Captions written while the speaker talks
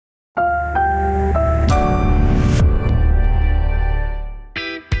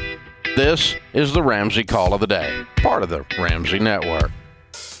This is the Ramsey Call of the Day, part of the Ramsey Network.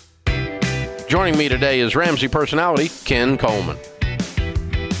 Joining me today is Ramsey personality Ken Coleman.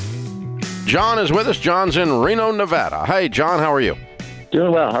 John is with us. John's in Reno, Nevada. Hey, John, how are you?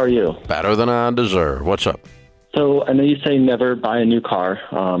 Doing well. How are you? Better than I deserve. What's up? So I know you say never buy a new car.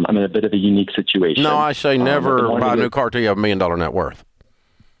 I'm in a bit of a unique situation. No, I say never buy a new car till you have $1 million net worth.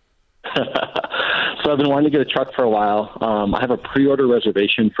 So I've been wanting to get a truck for a while. I have a pre-order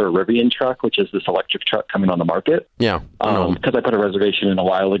reservation for a Rivian truck, which is this electric truck coming on the market. Yeah. Because I put a reservation in a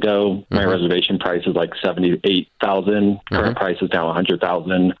while ago. My reservation price is like $78,000. Current price is down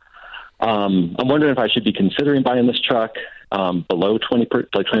 $100,000. I'm wondering if I should be considering buying this truck below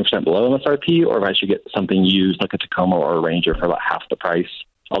 20% below MSRP, or if I should get something used like a Tacoma or a Ranger for about half the price.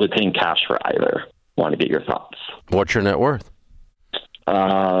 I'll be paying cash for either. Want to get your thoughts? What's your net worth?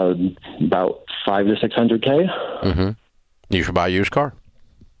 About $500,000 to $600,000. Mm-hmm. You should buy a used car.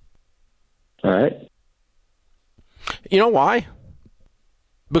 All right. You know why?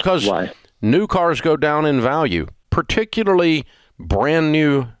 Because Why? New cars go down in value, particularly brand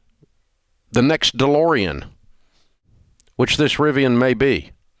new, the next DeLorean, which this Rivian may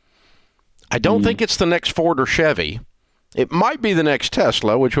be. I don't think it's the next Ford or Chevy. It might be the next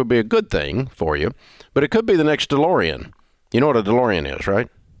Tesla, which would be a good thing for you, but it could be the next DeLorean. You know what a DeLorean is, right?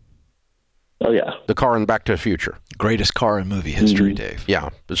 Oh, yeah. The car in Back to the Future. Greatest car in movie history, Dave.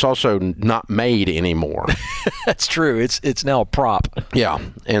 Yeah. It's also not made anymore. That's true. It's now a prop. Yeah.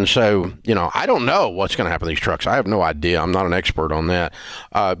 And so, I don't know what's going to happen to these trucks. I have no idea. I'm not an expert on that.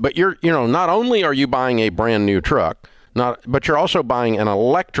 But not only are you buying a brand new truck, but you're also buying an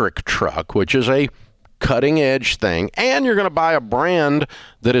electric truck, which is a cutting edge thing. And you're going to buy a brand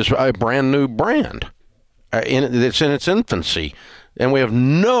that is a brand new brand. It's in its infancy, and we have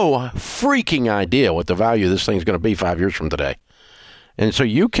no freaking idea what the value of this thing's going to be 5 years from today. And so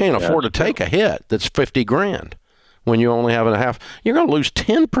you can't afford to take a hit that's $50,000 when you only have half. You're going to lose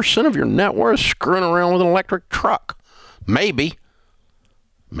 10% of your net worth screwing around with an electric truck. Maybe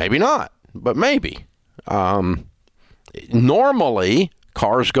not, but maybe. Normally,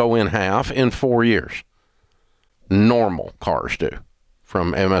 cars go in half in 4 years. Normal cars do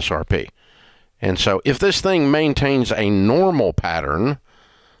from MSRP. And so if this thing maintains a normal pattern,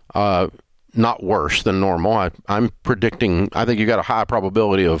 not worse than normal, I'm predicting, I think you got a high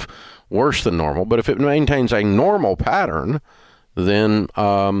probability of worse than normal, but if it maintains a normal pattern, then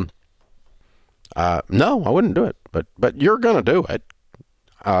no, I wouldn't do it. But you're going to do it.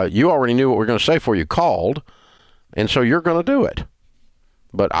 You already knew what we were going to say before you called, and so you're going to do it.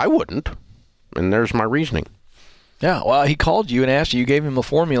 But I wouldn't, and there's my reasoning. Yeah, well, he called you and asked you. You gave him a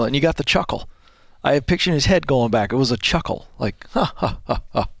formula, and you got the chuckle. I had pictured his head going back. It was a chuckle, like, ha, ha, ha,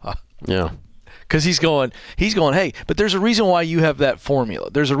 ha, ha. Yeah. Because he's going, hey, but there's a reason why you have that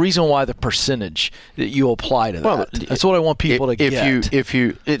formula. There's a reason why the percentage that you apply to that. Well, that's what I want people to get.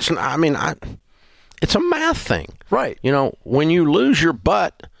 It's a math thing. Right. When you lose your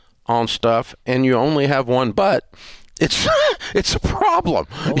butt on stuff and you only have one butt, it's a problem.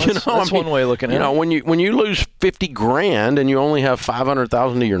 Well, that's one way of looking at it. When you lose $50,000 and you only have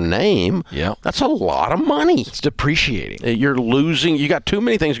 $500,000 to your name, that's a lot of money. It's depreciating. You're losing. You got too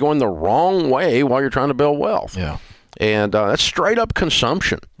many things going the wrong way while you're trying to build wealth. Yeah. And that's straight up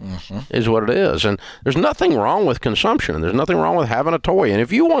consumption is what it is. And there's nothing wrong with consumption. There's nothing wrong with having a toy. And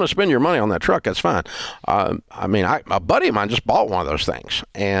if you want to spend your money on that truck, that's fine. A buddy of mine just bought one of those things,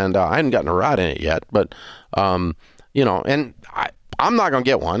 and I hadn't gotten a ride in it yet, but and I'm not going to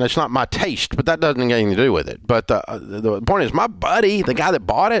get one. It's not my taste, but that doesn't have anything to do with it. But the point is, my buddy, the guy that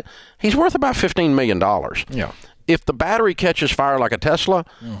bought it, he's worth about $15 million. Yeah. If the battery catches fire like a Tesla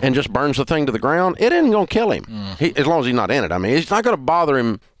and just burns the thing to the ground, it isn't going to kill him, as long as he's not in it. I mean, it's not going to bother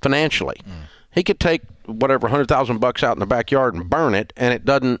him financially. He could take whatever $100,000 out in the backyard and burn it, and it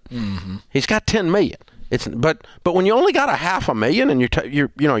doesn't. He's got $10 million. But when you only got $500,000 and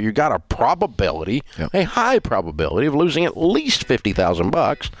you got a probability, a high probability of losing at least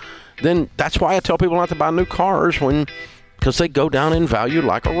 $50,000, then that's why I tell people not to buy new cars because they go down in value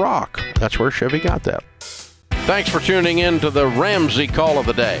like a rock. That's where Chevy got that. Thanks for tuning in to the Ramsey Call of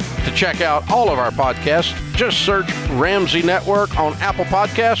the Day. To check out all of our podcasts, just search Ramsey Network on Apple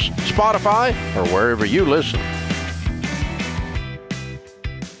Podcasts, Spotify, or wherever you listen.